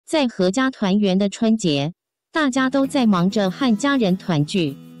在阖家团圆的春节，大家都在忙着和家人团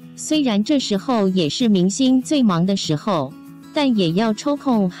聚。虽然这时候也是明星最忙的时候，但也要抽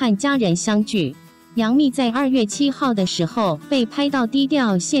空和家人相聚。杨冪在2月7号的时候被拍到低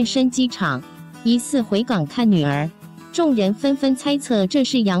调现身机场，疑似回港看女儿。众人纷纷猜测这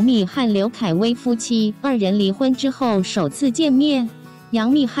是杨冪和刘愷威夫妻2人离婚之后首次见面。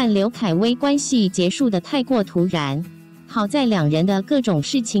杨冪和刘愷威关系结束的太过突然，好在2人的各种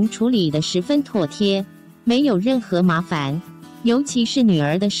事情处理的十分妥帖，没有任何麻烦，尤其是女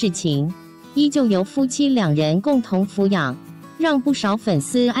儿的事情，依旧由夫妻2人共同抚养，让不少粉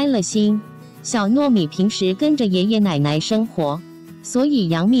丝安了心。小糯米平时跟着爷爷奶奶生活，所以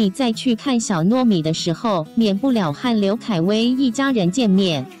杨冪在去看小糯米的时候免不了和刘愷威一家人见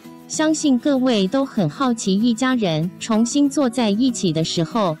面。相信各位都很好奇一家人重新坐在一起的时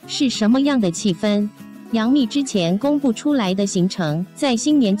候是什么样的气氛。杨冪之前公布出来的行程在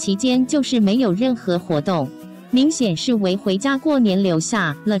新年期间就是没有任何活动，明显是为回家过年留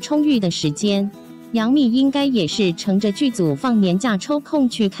下了充裕的时间。杨冪应该也是乘着剧组放年假抽空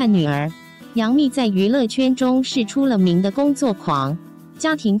去看女儿。杨冪在娱乐圈中是出了名的工作狂，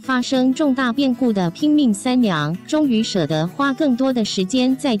家庭发生重大变故的拼命三娘，终于舍得花更多的时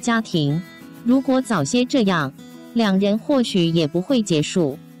间在家庭。如果早些这样，两人或许也不会结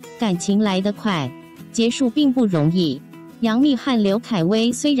束。感情来得快，结束并不容易。杨冪和刘愷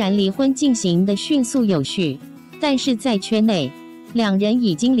威虽然离婚进行的迅速有序，但是在圈内，两人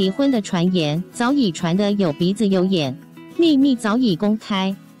已经离婚的传言早已传的有鼻子有眼，秘密早已公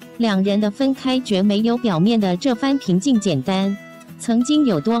开。两人的分开绝没有表面的这番平静简单，曾经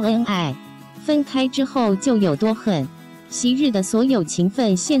有多恩爱，分开之后就有多恨。昔日的所有情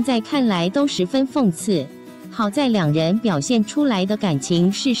分，现在看来都十分讽刺。好在两人表现出来的感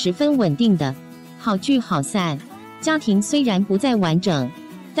情是十分稳定的，好聚好散。家庭虽然不再完整，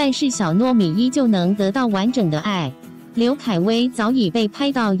但是小糯米依旧能得到完整的爱。刘愷威早已被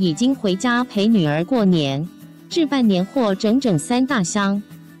拍到已经回家陪女儿过年，置办年货整整3大箱，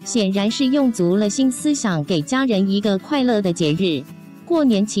显然是用足了心思想给家人一个快乐的节日。过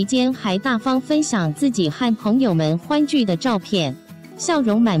年期间还大方分享自己和朋友们欢聚的照片，笑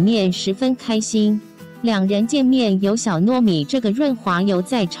容满面，十分开心。两人见面有小糯米这个润滑油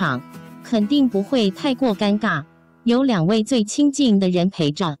在场，肯定不会太过尴尬。有2位最亲近的人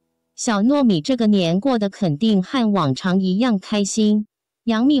陪着，小糯米这个年过得肯定和往常一样开心。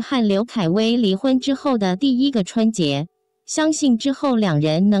杨冪和刘愷威离婚之后的第1个春节，相信之后两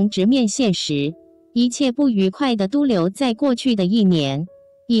人能直面现实，一切不愉快的都留在过去的1年，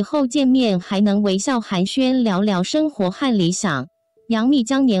以后见面还能微笑寒暄，聊聊生活和理想。杨冪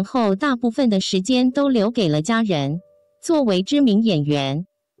将年后大部分的时间都留给了家人。作为知名演员，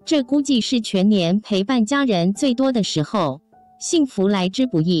这估计是全年陪伴家人最多的时候，幸福来之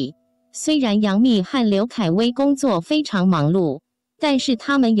不易。虽然杨冪和刘愷威工作非常忙碌，但是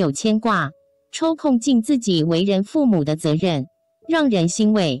他们有牵挂，抽空尽自己为人父母的责任，让人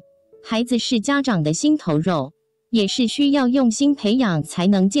欣慰。孩子是家长的心头肉，也是需要用心培养才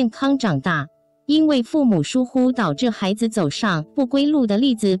能健康长大。因为父母疏忽导致孩子走上不归路的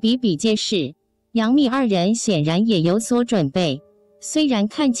例子比比皆是，杨冪2人显然也有所准备。虽然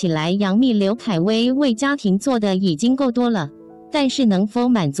看起来杨冪刘愷威为家庭做的已经够多了，但是能否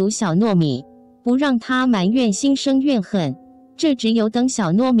满足小糯米，不让他埋怨心生怨恨，这只有等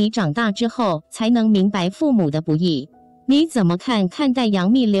小糯米长大之后才能明白父母的不易。你怎么看待杨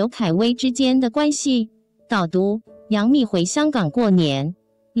冪刘愷威之间的关系？导读：杨冪回香港过年，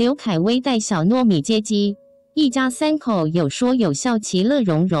刘愷威带小糯米接机，一家3口有说有笑，其乐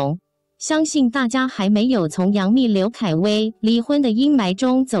融融。相信大家还没有从杨冪刘愷威离婚的阴霾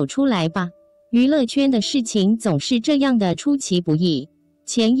中走出来吧？娱乐圈的事情总是这样的出其不意，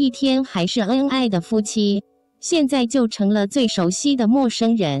前一天还是恩爱的夫妻，现在就成了最熟悉的陌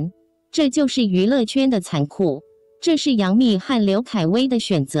生人。这就是娱乐圈的残酷，这是杨冪和刘愷威的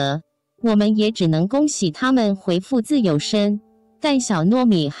选择，我们也只能恭喜他们恢复自由身。但小糯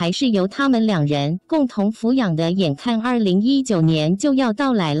米还是由他们2人共同抚养的，眼看2019年就要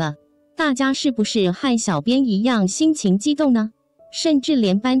到来了，大家是不是和小编一样心情激动呢？甚至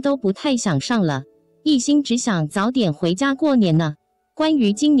连班都不太想上了，一心只想早点回家过年呢。关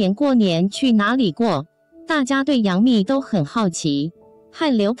于今年过年去哪里过，大家对杨冪都很好奇。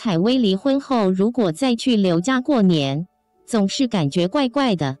和刘愷威离婚后，如果再去刘家过年，总是感觉怪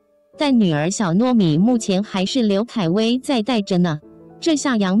怪的。但女儿小糯米目前还是刘愷威在带着呢，这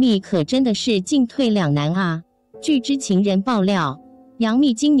下杨冪可真的是进退两难啊。据知情人爆料，杨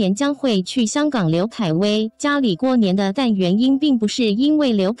冪今年将会去香港刘愷威家里过年的，但原因并不是因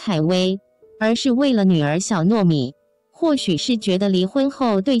为刘愷威，而是为了女儿小糯米。或许是觉得离婚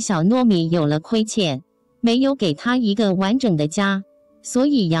后对小糯米有了亏欠，没有给她一个完整的家，所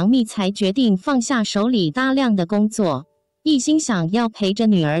以杨冪才决定放下手里大量的工作，一心想要陪着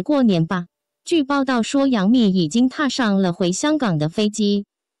女儿过年吧。据报道说，杨冪已经踏上了回香港的飞机，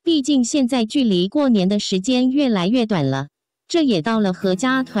毕竟现在距离过年的时间越来越短了，这也到了阖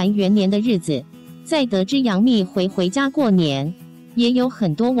家团圆年的日子。在得知杨冪回家过年，也有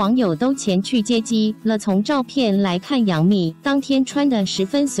很多网友都前去接机了。从照片来看，杨冪当天穿得十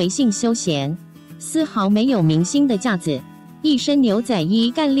分随性休闲，丝毫没有明星的架子，一身牛仔衣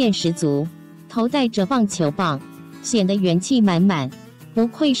干练十足，头戴着棒球棒，显得元气满满。不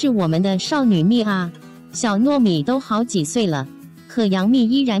愧是我们的少女蜜啊！小糯米都好几岁了，可杨冪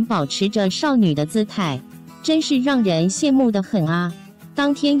依然保持着少女的姿态，真是让人羡慕得很啊！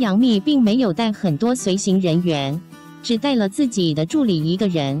当天杨冪并没有带很多随行人员，只带了自己的助理一个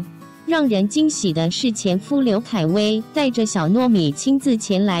人。让人惊喜的是，前夫刘愷威带着小糯米亲自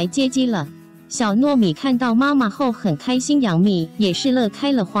前来接机了。小糯米看到妈妈后很开心，杨冪也是乐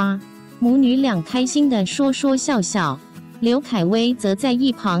开了花，母女俩开心的说说笑笑。刘愷威则在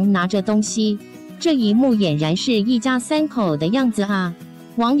一旁拿着东西，这一幕俨然是一家三口的样子啊！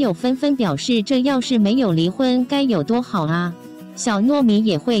网友纷纷表示，这要是没有离婚该有多好啊！小糯米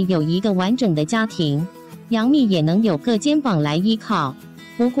也会有一个完整的家庭，杨冪也能有个肩膀来依靠。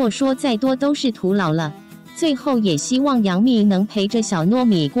不过说再多都是徒劳了，最后也希望杨冪能陪着小糯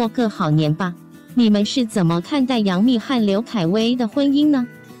米过个好年吧。你们是怎么看待杨冪和刘愷威的婚姻呢？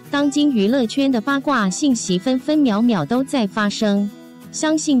当今娱乐圈的八卦信息分分秒秒都在发生，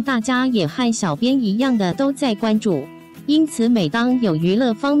相信大家也和小编一样的都在关注，因此每当有娱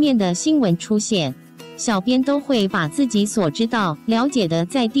乐方面的新闻出现，小编都会把自己所知道了解的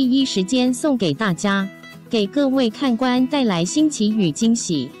在第一时间送给大家，给各位看官带来新奇与惊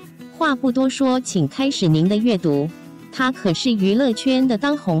喜。话不多说，请开始您的阅读。他可是娱乐圈的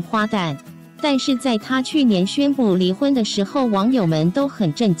当红花旦，但是在他去年宣布离婚的时候，网友们都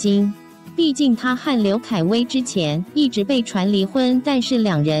很震惊。毕竟他和刘愷威之前一直被传离婚，但是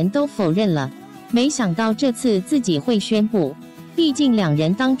两人都否认了。没想到这次自己会宣布，毕竟两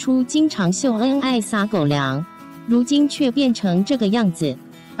人当初经常秀恩爱撒狗粮，如今却变成这个样子。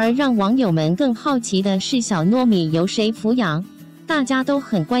而让网友们更好奇的是，小糯米由谁抚养？大家都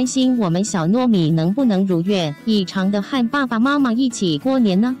很关心我们小糯米能不能如愿以偿的和爸爸妈妈一起过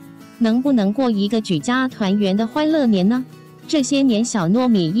年呢？能不能过一个举家团圆的欢乐年呢？这些年小糯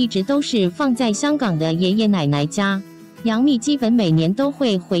米一直都是放在香港的爷爷奶奶家，杨冪基本每年都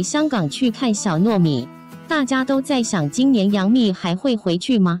会回香港去看小糯米。大家都在想，今年杨冪还会回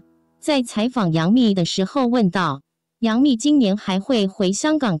去吗？在采访杨冪的时候问道，杨冪今年还会回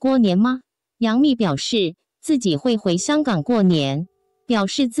香港过年吗？杨冪表示自己会回香港过年，表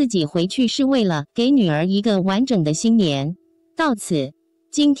示自己回去是为了给女儿一个完整的新年。到此，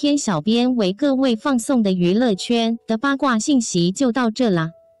今天小编为各位放送的娱乐圈的八卦信息就到这啦，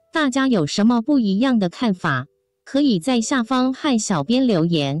大家有什么不一样的看法，可以在下方和小编留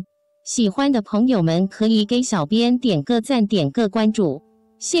言。喜欢的朋友们可以给小编点个赞，点个关注，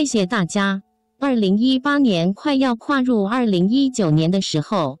谢谢大家。2018年快要跨入2019年的时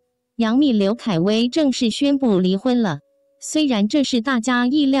候，杨冪刘愷威正式宣布离婚了。虽然这是大家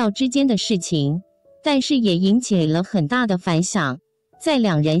意料之间的事情，但是也引起了很大的反响。在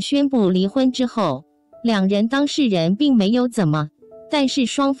两人宣布离婚之后，两人当事人并没有怎么，但是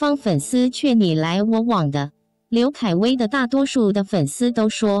双方粉丝却你来我往的。刘愷威的大多数的粉丝都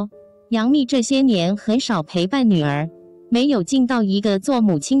说，杨冪这些年很少陪伴女儿，没有尽到一个做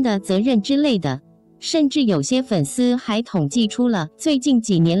母亲的责任之类的。甚至有些粉丝还统计出了最近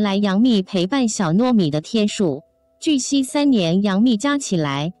几年来杨冪陪伴小糯米的天数。据悉3年杨冪加起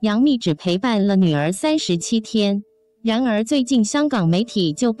来，杨冪只陪伴了女儿37天。然而最近香港媒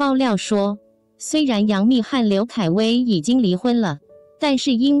体就爆料说，虽然杨冪和刘愷威已经离婚了，但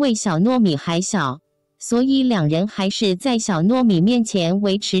是因为小糯米还小，所以两人还是在小糯米面前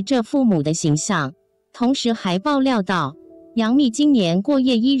维持着父母的形象。同时还爆料到，杨冪今年过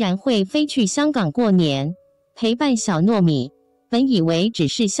夜依然会飞去香港过年，陪伴小糯米。本以为只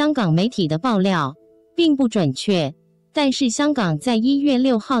是香港媒体的爆料，并不准确，但是香港在1月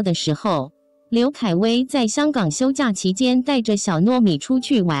6号的时候，刘愷威在香港休假期间带着小糯米出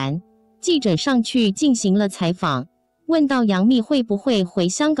去玩，记者上去进行了采访，问到杨冪会不会回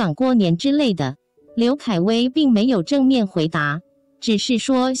香港过年之类的，刘愷威并没有正面回答，只是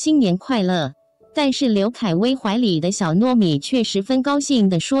说新年快乐。但是刘愷威怀里的小糯米却十分高兴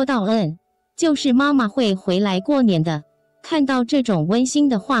地说道，就是妈妈会回来过年的。看到这种温馨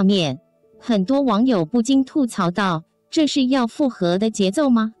的画面，很多网友不禁吐槽道，这是要复合的节奏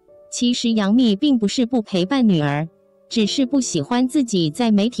吗？其实杨冪并不是不陪伴女儿，只是不喜欢自己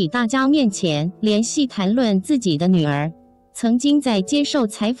在媒体大家面前联系谈论自己的女儿。曾经在接受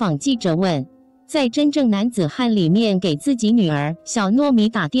采访，记者问，在真正男子汉里面给自己女儿小糯米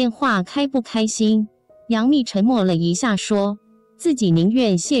打电话开不开心？杨冪沉默了一下，说自己宁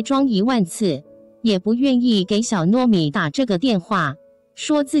愿卸妆10000次，也不愿意给小糯米打这个电话，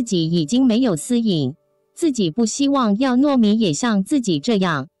说自己已经没有私隐，自己不希望要糯米也像自己这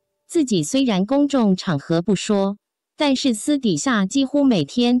样。自己虽然公众场合不说，但是私底下几乎每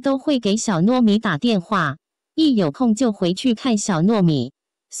天都会给小糯米打电话，一有空就回去看小糯米。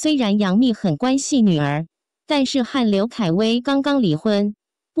虽然杨冪很关系女儿，但是和刘愷威刚刚离婚，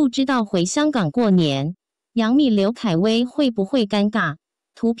不知道回香港过年，杨冪刘愷威会不会尴尬？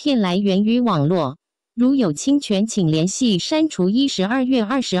图片来源于网络，如有侵权请联系删除。12月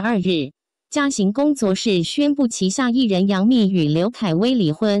22日，嘉行工作室宣布旗下艺人杨冪与刘愷威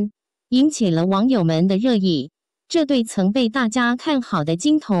离婚，引起了网友们的热议。这对曾被大家看好的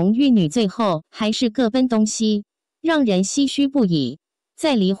金童玉女，最后还是各奔东西，让人唏嘘不已。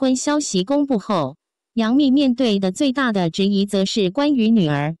在离婚消息公布后，杨冪面对的最大的质疑则是关于女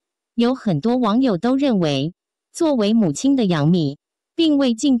儿。有很多网友都认为，作为母亲的杨冪并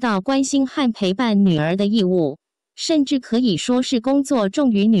未尽到关心和陪伴女儿的义务，甚至可以说是工作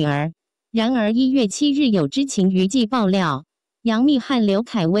重于女儿。然而1月7日有知情娱记爆料，杨冪和刘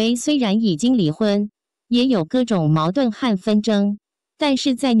愷威虽然已经离婚，也有各种矛盾和纷争，但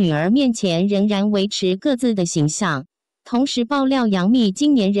是在女儿面前仍然维持各自的形象。同时爆料，杨冪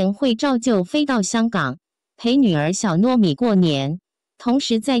今年仍会照旧飞到香港陪女儿小糯米过年。同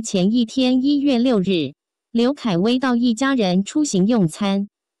时在前一天1月6日，刘愷威到一家人出行用餐，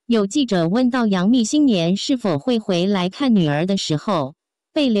有记者问到杨冪新年是否会回来看女儿的时候，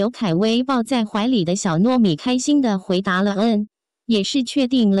被刘愷威抱在怀里的小糯米开心地回答了也是确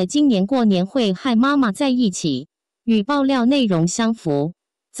定了今年过年会和妈妈在一起，与爆料内容相符。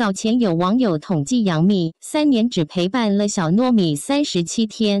早前有网友统计，杨冪3年只陪伴了小糯米37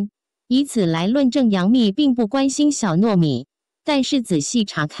天，以此来论证杨冪并不关心小糯米。但是仔细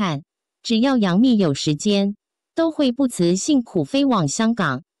查看，只要杨冪有时间，都会不辞辛苦飞往香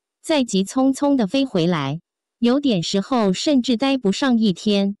港，再急匆匆地飞回来，有点时候甚至待不上1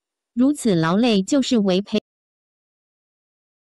天。如此劳累，就是为陪